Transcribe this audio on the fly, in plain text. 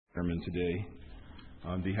chairman today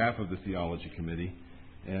on behalf of the Theology Committee.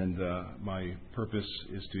 And my purpose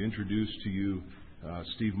is to introduce to you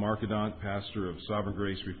Steve Markedant, pastor of Sovereign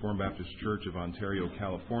Grace Reformed Baptist Church of Ontario,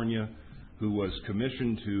 California, who was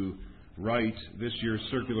commissioned to write this year's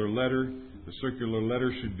circular letter. The circular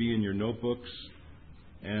letter should be in your notebooks,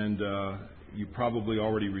 and you probably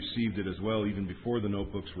already received it as well, even before the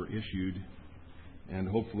notebooks were issued. And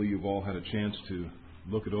hopefully you've all had a chance to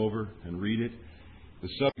look it over and read it. The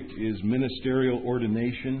subject is ministerial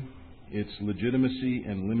ordination, its legitimacy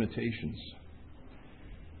and limitations.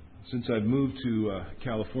 Since I've moved to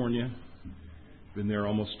California, been there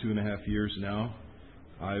almost 2.5 years now,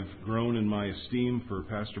 I've grown in my esteem for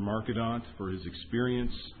Pastor Markedant, for his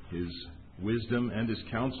experience, his wisdom, and his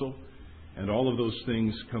counsel. And all of those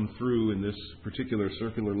things come through in this particular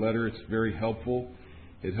circular letter. It's very helpful.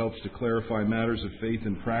 It helps to clarify matters of faith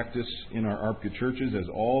and practice in our ARBCA churches, as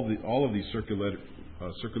all of these circular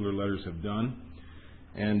letters have done.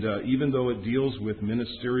 And even though it deals with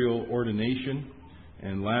ministerial ordination,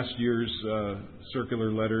 and last year's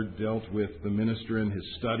circular letter dealt with the minister and his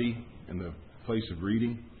study and the place of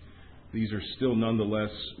reading, these are still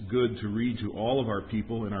nonetheless good to read to all of our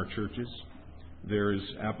people in our churches. There is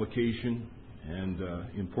application and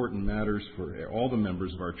important matters for all the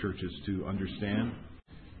members of our churches to understand.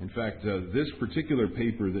 In fact, this particular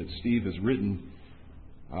paper that Steve has written,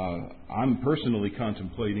 I'm personally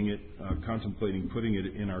contemplating putting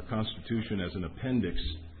it in our Constitution as an appendix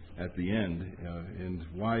at the end. And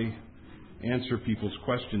why answer people's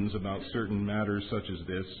questions about certain matters such as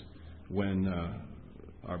this when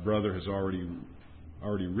our brother has already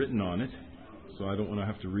written on it? So I don't want to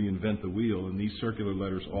have to reinvent the wheel. And these circular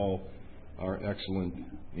letters all are excellent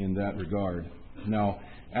in that regard. Now,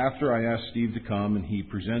 after I ask Steve to come and he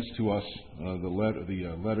presents to us the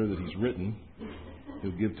letter that he's written,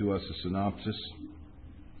 he'll give to us a synopsis.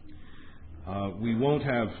 We won't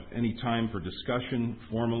have any time for discussion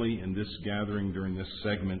formally in this gathering during this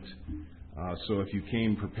segment. So if you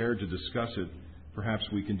came prepared to discuss it, perhaps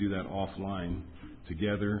we can do that offline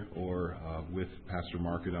together or with Pastor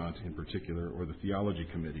Markedant in particular or the Theology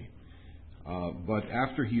Committee. But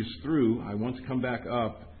after he's through, I want to come back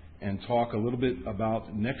up and talk a little bit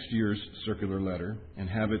about next year's circular letter and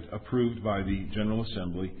have it approved by the General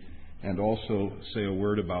Assembly, and also say a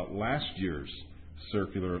word about last year's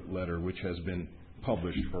circular letter, which has been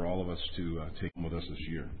published for all of us to take with us this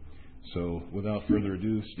year. So without further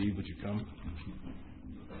ado, Steve, would you come?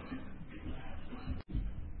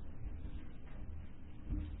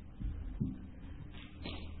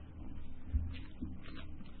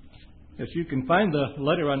 Yes, you can find the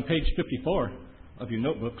letter on page 54 of your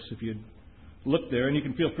notebooks if you'd look there, and you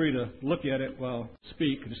can feel free to look at it while I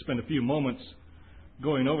speak and just spend a few moments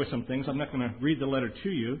going over some things. I'm not going to read the letter to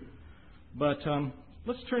you, but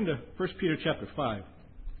let's turn to 1 Peter chapter 5.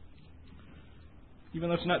 Even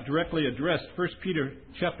though it's not directly addressed, 1 Peter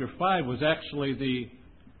chapter 5 was actually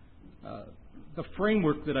the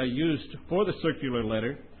framework that I used for the circular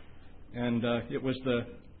letter, and it was the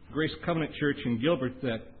Grace Covenant Church in Gilbert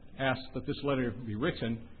that asked that this letter be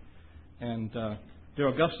written. And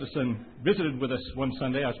Darrell Gustafson visited with us one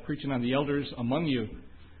Sunday. I was preaching on the elders among you.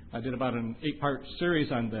 I did about an 8-part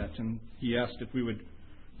series on that, and he asked if we would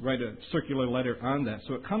write a circular letter on that.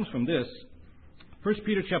 So it comes from this. 1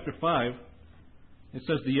 Peter chapter 5, it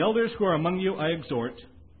says, "The elders who are among you I exhort,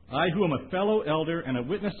 I who am a fellow elder and a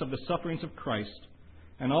witness of the sufferings of Christ,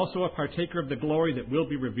 and also a partaker of the glory that will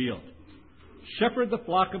be revealed. Shepherd the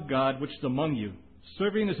flock of God which is among you,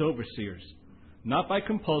 serving as overseers, not by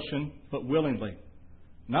compulsion, but willingly,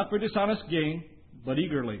 not for dishonest gain, but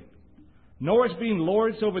eagerly, nor as being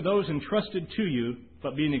lords over those entrusted to you,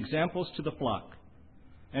 but being examples to the flock.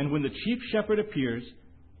 And when the chief shepherd appears,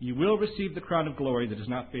 you will receive the crown of glory that does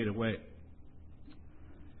not fade away."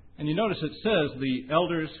 And you notice it says, the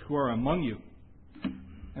elders who are among you.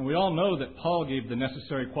 And we all know that Paul gave the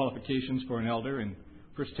necessary qualifications for an elder in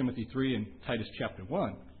 1 Timothy 3 and Titus chapter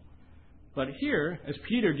 1. But here, as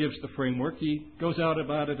Peter gives the framework, he goes out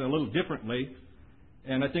about it a little differently,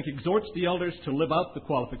 and I think exhorts the elders to live out the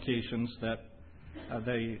qualifications that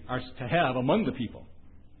they are to have among the people.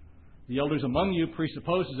 The elders among you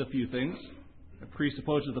presupposes a few things. It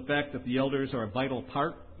presupposes the fact that the elders are a vital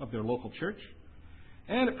part of their local church,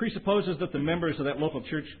 and it presupposes that the members of that local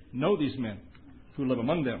church know these men who live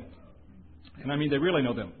among them. And I mean, they really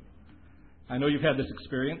know them. I know you've had this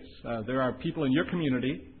experience. There are people in your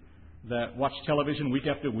community that watch television week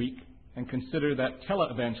after week and consider that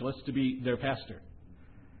televangelist to be their pastor.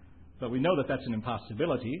 But we know that that's an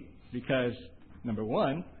impossibility because, number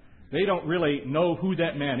one, they don't really know who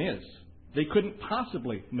that man is. They couldn't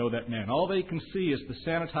possibly know that man. All they can see is the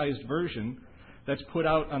sanitized version that's put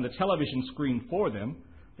out on the television screen for them.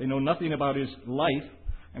 They know nothing about his life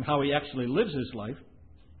and how he actually lives his life.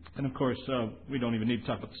 And of course, we don't even need to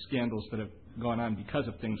talk about the scandals that have gone on because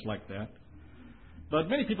of things like that. But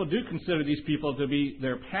many people do consider these people to be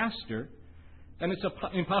their pastor. And it's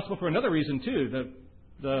impossible for another reason, too.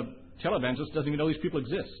 The televangelist doesn't even know these people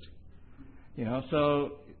exist.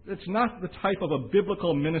 So it's not the type of a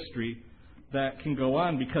biblical ministry that can go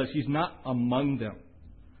on because he's not among them.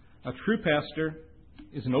 A true pastor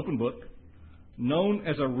is an open book, known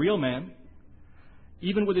as a real man,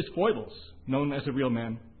 even with his foibles, known as a real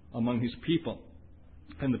man among his people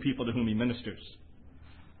and the people to whom he ministers.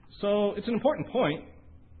 So it's an important point.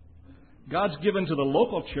 God's given to the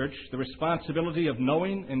local church the responsibility of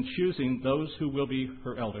knowing and choosing those who will be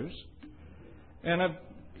her elders. And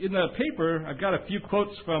in the paper, I've got a few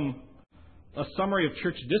quotes from a summary of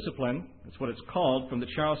church discipline. That's what it's called, from the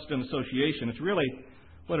Charleston Association. It's really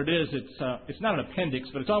what it is. It's not an appendix,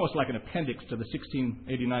 but it's almost like an appendix to the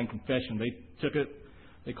 1689 Confession. They took it,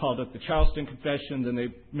 they called it the Charleston Confession, then they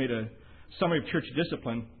made a summary of church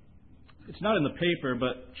discipline. It's not in the paper,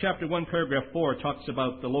 but chapter 1, paragraph 4 talks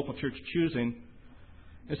about the local church choosing.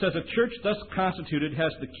 It says, a church thus constituted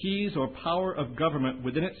has the keys or power of government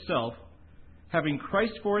within itself, having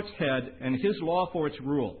Christ for its head and his law for its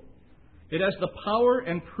rule. It has the power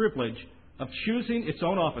and privilege of choosing its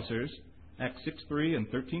own officers, Acts 6:3 and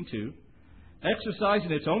 13:2,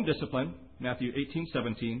 exercising its own discipline, Matthew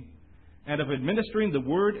 18:17, and of administering the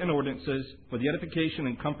word and ordinances for the edification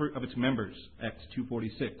and comfort of its members, Acts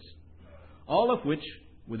 2:46. All of which,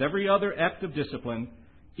 with every other act of discipline,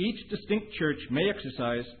 each distinct church may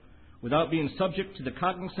exercise without being subject to the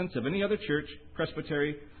cognizance of any other church,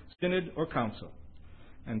 presbytery, synod, or council.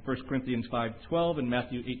 And 1 Corinthians 5:12 and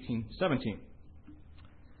Matthew 18:17.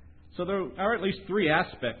 So there are at least three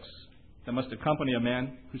aspects that must accompany a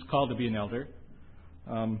man who's called to be an elder.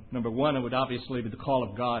 Number one, it would obviously be the call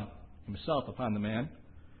of God himself upon the man.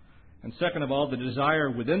 And second of all, the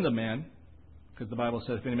desire within the man, because the Bible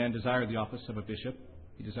says, if any man desire the office of a bishop,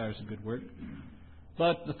 he desires a good work.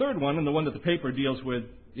 But the third one, and the one that the paper deals with,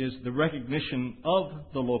 is the recognition of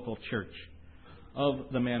the local church,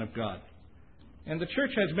 of the man of God. And the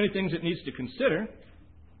church has many things it needs to consider.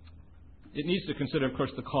 It needs to consider, of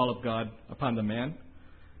course, the call of God upon the man.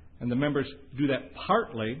 And the members do that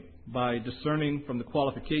partly by discerning from the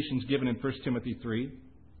qualifications given in 1 Timothy 3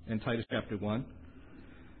 and Titus chapter 1.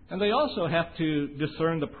 And they also have to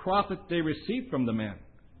discern the profit they receive from the man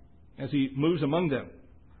as he moves among them,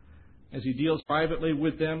 as he deals privately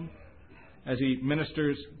with them, as he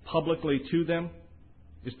ministers publicly to them.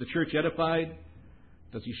 Is the church edified?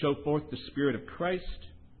 Does he show forth the Spirit of Christ?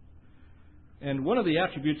 And one of the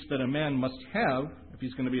attributes that a man must have, if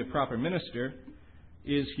he's going to be a proper minister,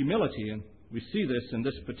 is humility. And we see this in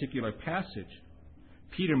this particular passage.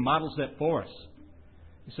 Peter models that for us.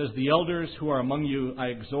 He says, the elders who are among you I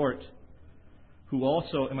exhort, who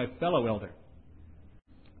also am a fellow elder.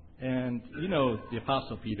 And you know the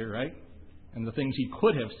Apostle Peter, right? And the things he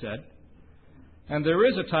could have said. And there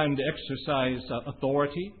is a time to exercise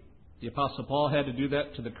authority. The Apostle Paul had to do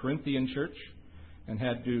that to the Corinthian church and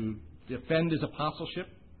had to defend his apostleship.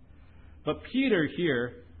 But Peter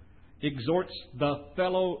here exhorts the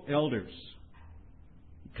fellow elders.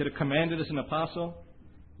 He could have commanded as an apostle.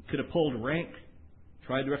 He could have pulled rank,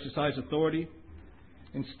 tried to exercise authority.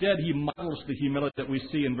 Instead, he models the humility that we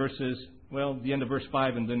see in the end of verse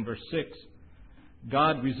 5 and then verse 6.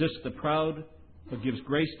 God resists the proud, but gives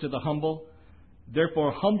grace to the humble.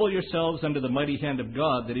 Therefore, humble yourselves under the mighty hand of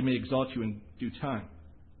God, that he may exalt you in due time.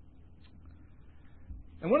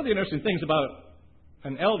 And one of the interesting things about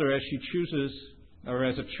an elder as she chooses, or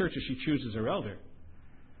as a church as she chooses her elder,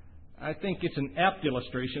 I think it's an apt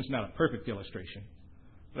illustration. It's not a perfect illustration,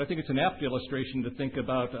 but I think it's an apt illustration to think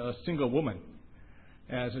about a single woman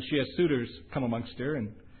as she has suitors come amongst her,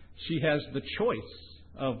 and she has the choice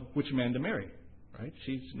of which man to marry. Right?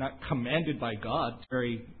 She's not commanded by God to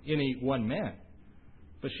marry any one man,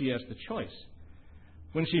 but she has the choice.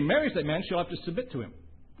 When she marries that man, she'll have to submit to him,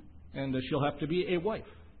 and she'll have to be a wife.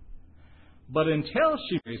 But until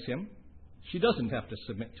she marries him, she doesn't have to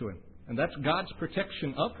submit to him, and that's God's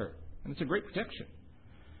protection of her, and it's a great protection.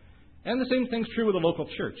 And the same thing's true with the local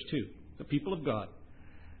church, too, the people of God.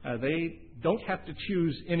 They don't have to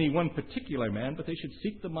choose any one particular man, but they should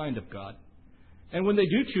seek the mind of God. And when they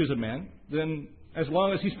do choose a man, then as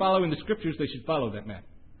long as he's following the Scriptures, they should follow that man.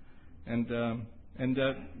 And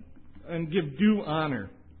give due honor.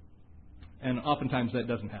 And oftentimes that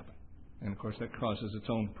doesn't happen. And of course that causes its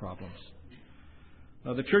own problems.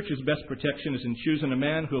 The church's best protection is in choosing a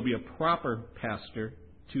man who will be a proper pastor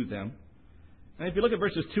to them. And if you look at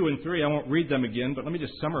verses 2 and 3, I won't read them again, but let me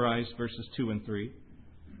just summarize verses 2 and 3.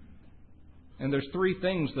 And there's three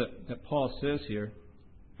things that Paul says here,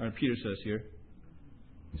 or Peter says here.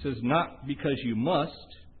 He says, not because you must,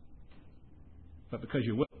 but because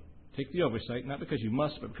you're willing. Take the oversight, not because you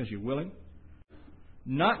must, but because you're willing.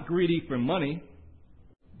 Not greedy for money,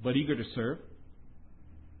 but eager to serve.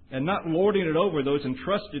 And not lording it over those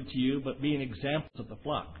entrusted to you, but being examples of the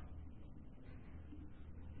flock.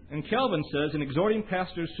 And Calvin says, in exhorting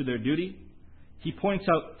pastors to their duty, he points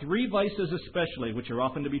out three vices especially which are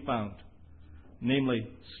often to be found, namely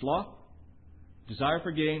sloth, desire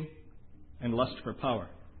for gain, and lust for power.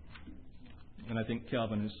 And I think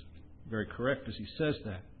Calvin is very correct as he says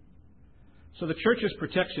that. So the church's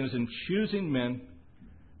protection is in choosing men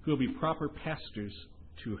who will be proper pastors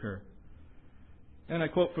to her. And I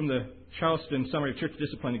quote from the Charleston Summary of Church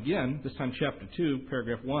Discipline again, this time chapter 2,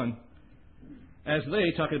 paragraph 1. As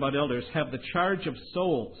they, talking about elders, have the charge of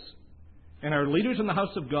souls and are leaders in the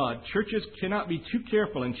house of God, churches cannot be too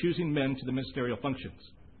careful in choosing men to the ministerial functions.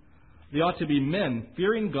 They ought to be men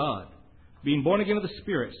fearing God, being born again of the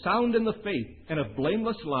Spirit, sound in the faith, and of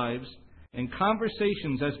blameless lives, and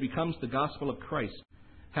conversations as becomes the gospel of Christ,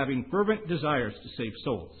 having fervent desires to save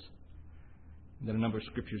souls. And then a number of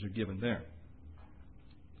scriptures are given there.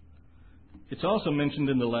 It's also mentioned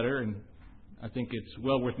in the letter, and I think it's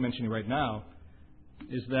well worth mentioning right now,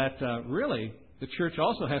 is that really the church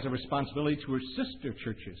also has a responsibility to her sister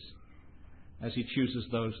churches as she chooses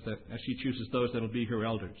those that will be her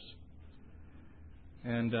elders.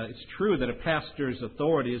 And it's true that a pastor's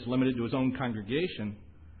authority is limited to his own congregation,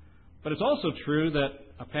 but it's also true that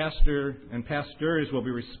a pastor and pastors will be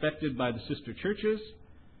respected by the sister churches,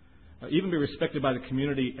 even be respected by the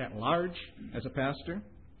community at large as a pastor.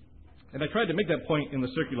 And I tried to make that point in the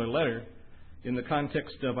circular letter in the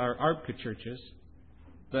context of our ARBCA churches,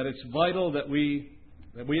 that it's vital that we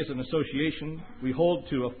as an association, we hold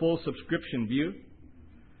to a full subscription view.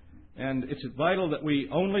 And it's vital that we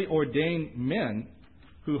only ordain men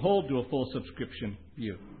who hold to a full subscription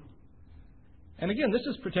view. And again, this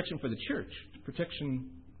is protection for the church, protection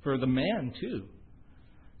for the man too.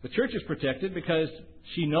 The church is protected because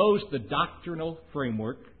she knows the doctrinal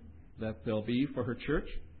framework that there'll be for her church.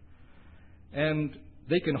 And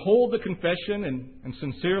they can hold the confession and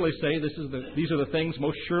sincerely say, these are the things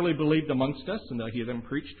most surely believed amongst us, and they'll hear them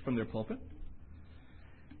preached from their pulpit.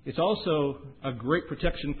 It's also a great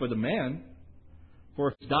protection for the man,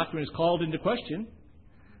 for if his doctrine is called into question,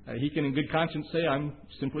 he can in good conscience say, I'm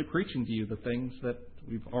simply preaching to you the things that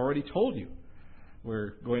we've already told you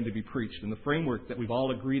were going to be preached, and the framework that we've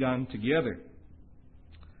all agreed on together.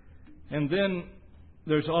 And then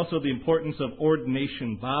there's also the importance of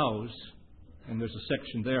ordination vows. And there's a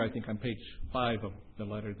section there, I think on page 5 of the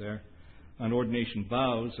letter there, on ordination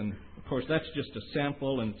vows. And, of course, that's just a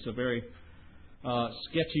sample, and it's a very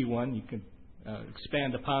sketchy one. You can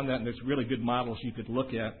expand upon that, and there's really good models you could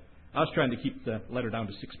look at. I was trying to keep the letter down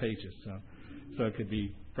to 6 pages, so it could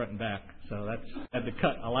be front and back. So that's had to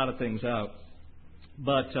cut a lot of things out.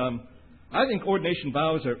 But I think ordination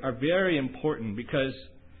vows are very important because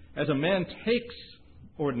as a man takes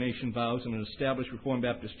ordination vows in an established Reformed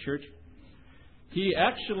Baptist church, he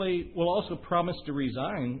actually will also promise to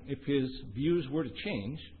resign if his views were to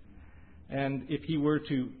change and if he were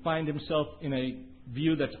to find himself in a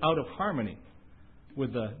view that's out of harmony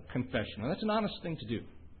with the confession. And that's an honest thing to do.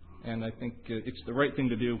 And I think it's the right thing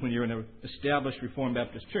to do when you're in an established Reformed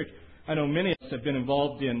Baptist church. I know many of us have been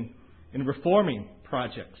involved in reforming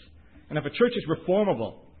projects. And if a church is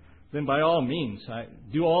reformable, then by all means,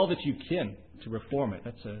 do all that you can to reform it.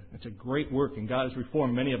 That's a great work, and God has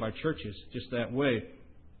reformed many of our churches just that way.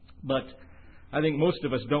 But I think most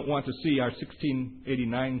of us don't want to see our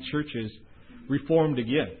 1689 churches reformed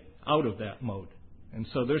again, out of that mode. And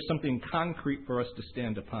so there's something concrete for us to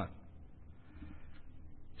stand upon.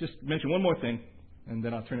 Just mention one more thing, and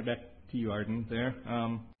then I'll turn it back to you, Arden, there.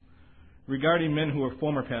 Regarding men who are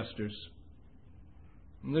former pastors.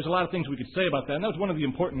 And there's a lot of things we could say about that, and that was one of the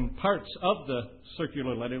important parts of the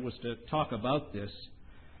circular letter, was to talk about this.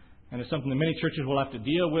 And it's something that many churches will have to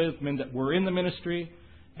deal with, men that were in the ministry,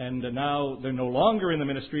 and now they're no longer in the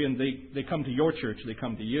ministry, and they come to your church, they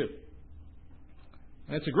come to you.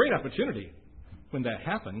 And it's a great opportunity when that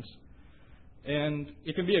happens. And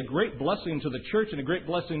it can be a great blessing to the church and a great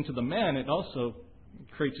blessing to the man. It also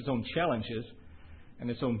creates its own challenges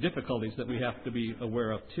and its own difficulties that we have to be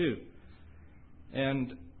aware of too.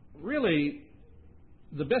 And really,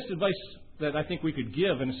 the best advice that I think we could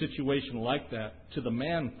give in a situation like that to the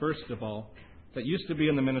man, first of all, that used to be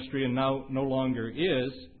in the ministry and now no longer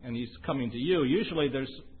is, and he's coming to you, usually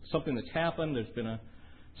there's something that's happened. There's been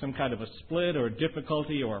some kind of a split or a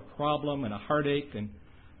difficulty or a problem and a heartache, and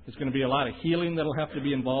there's going to be a lot of healing that will have to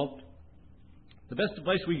be involved. The best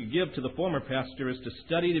advice we could give to the former pastor is to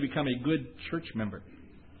study to become a good church member.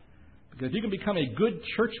 Because if you can become a good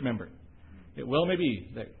church member, it well may be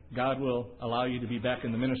that God will allow you to be back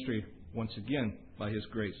in the ministry once again by His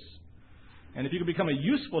grace. And if you can become a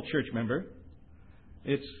useful church member,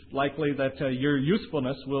 it's likely that your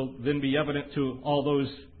usefulness will then be evident to all those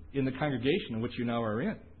in the congregation in which you now are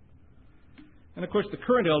in. And of course, the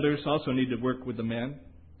current elders also need to work with the man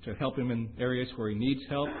to help him in areas where he needs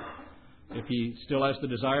help. If he still has the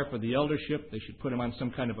desire for the eldership, they should put him on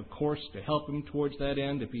some kind of a course to help him towards that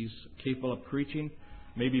end. If he's capable of preaching,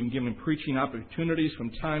 maybe even give him preaching opportunities from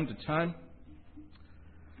time to time.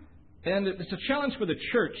 And it's a challenge for the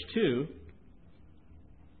church, too.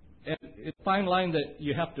 And it's a fine line that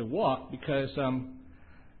you have to walk, because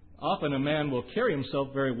often a man will carry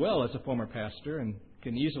himself very well as a former pastor and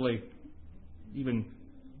can easily even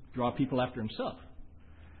draw people after himself.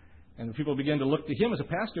 And people begin to look to him as a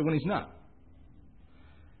pastor when he's not.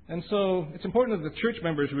 And so it's important that the church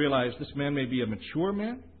members realize this man may be a mature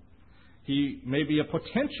man. He may be a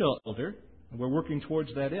potential elder, and we're working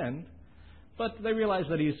towards that end. But they realize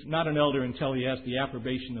that he's not an elder until he has the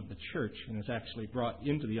approbation of the church and is actually brought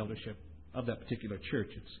into the eldership of that particular church.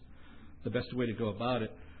 It's the best way to go about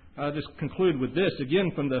it. I'll just conclude with this,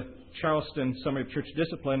 again from the Charleston Summary of Church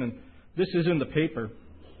Discipline, and this is in the paper,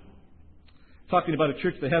 talking about a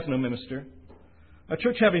church that has no minister. A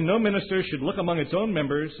church having no minister should look among its own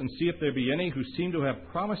members and see if there be any who seem to have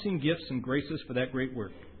promising gifts and graces for that great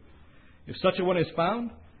work. If such a one is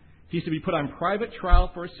found, he is to be put on private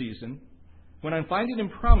trial for a season. When on finding him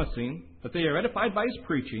promising that they are edified by his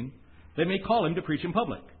preaching, they may call him to preach in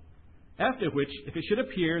public. After which, if it should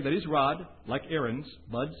appear that his rod, like Aaron's,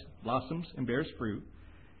 buds, blossoms, and bears fruit,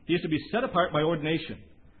 he is to be set apart by ordination,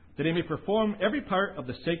 that he may perform every part of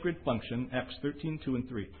the sacred function, Acts 13:2 and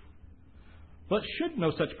 3. But should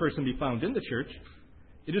no such person be found in the church,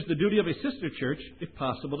 it is the duty of a sister church, if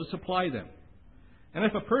possible, to supply them. And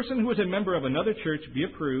if a person who is a member of another church be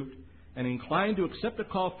approved and inclined to accept a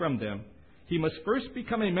call from them, he must first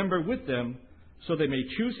become a member with them, so they may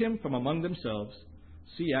choose him from among themselves.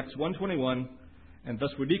 See Acts 1:21, and thus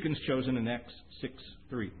were deacons chosen in Acts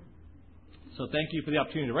 6:3. So thank you for the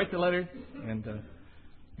opportunity to write the letter, and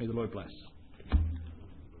may the Lord bless.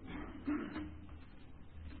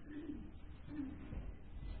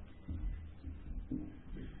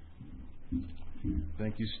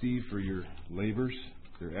 Thank you, Steve, for your labors.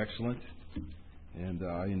 They're excellent. And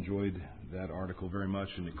I enjoyed that article very much,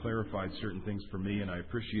 and it clarified certain things for me, and I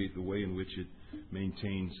appreciate the way in which it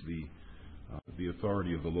maintains the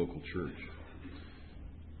authority of the local church.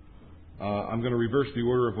 I'm going to reverse the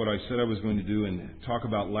order of what I said I was going to do and talk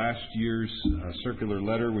about last year's circular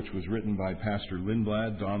letter, which was written by Pastor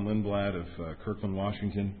Lindblad, Don Lindblad of Kirkland,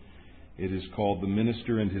 Washington. It is called The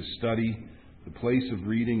Minister and His Study, the Place of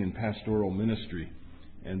Reading and Pastoral Ministry.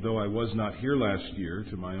 And though I was not here last year,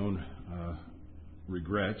 to my own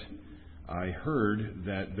regret, I heard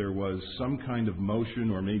that there was some kind of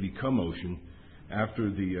motion, or maybe commotion,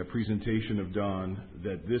 after the presentation of Don,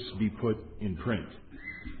 that this be put in print.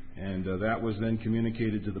 And that was then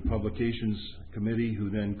communicated to the Publications Committee,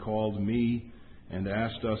 who then called me and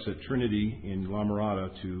asked us at Trinity in La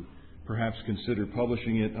Mirada to perhaps consider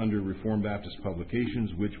publishing it under Reformed Baptist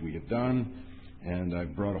Publications, which we have done. And I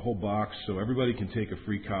brought a whole box, so everybody can take a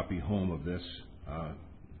free copy home of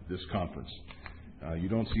this conference. You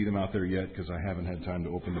don't see them out there yet because I haven't had time to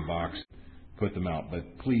open the box, put them out.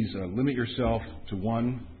 But please limit yourself to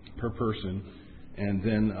one per person. And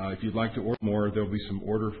then if you'd like to order more, there'll be some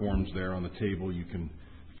order forms there on the table you can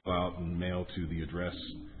fill out and mail to the address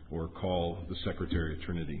or call the Secretary of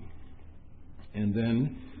Trinity. And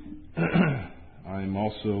then I'm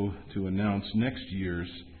also to announce next year's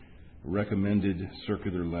recommended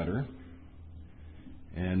circular letter.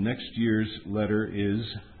 And next year's letter is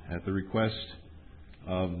at the request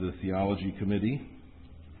of the Theology Committee,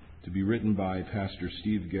 to be written by Pastor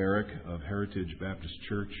Steve Garrick of Heritage Baptist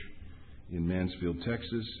Church in Mansfield,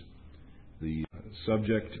 Texas. The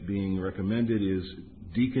subject being recommended is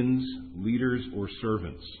deacons, leaders, or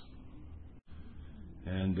servants.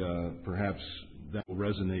 And perhaps that will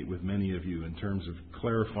resonate with many of you in terms of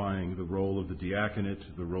clarifying the role of the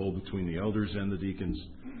diaconate, the role between the elders and the deacons,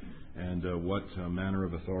 and what manner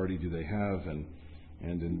of authority do they have, and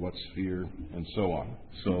in what sphere, and so on.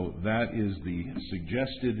 So that is the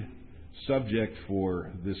suggested subject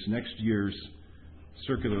for this next year's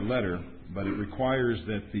circular letter, but it requires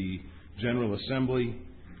that the General Assembly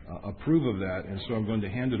approve of that, and so I'm going to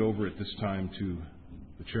hand it over at this time to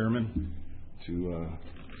the chairman to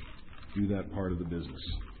do that part of the business.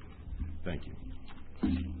 Thank you.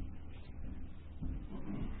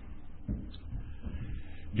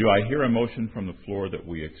 Do I hear a motion from the floor that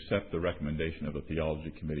we accept the recommendation of the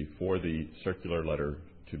Theology Committee for the circular letter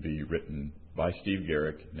to be written by Steve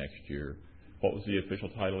Garrick next year? What was the official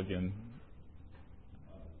title again?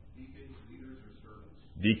 Deacons, Leaders, or Servants.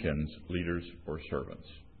 Deacons, Leaders, or Servants.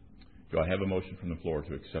 Do I have a motion from the floor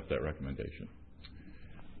to accept that recommendation?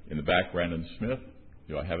 In the back, Brandon Smith.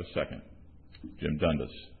 Do I have a second? Jim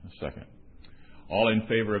Dundas, a second. All in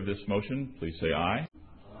favor of this motion, please say aye.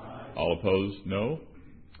 Aye. All opposed, no.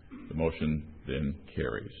 The motion then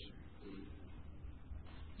carries.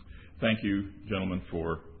 Thank you, gentlemen,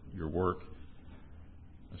 for your work,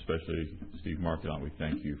 especially Steve Markedon. We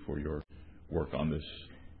thank you for your work on this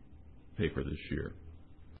paper this year.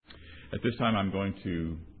 At this time, I'm going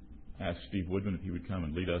to ask Steve Woodman if he would come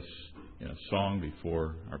and lead us in a song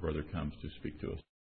before our brother comes to speak to us.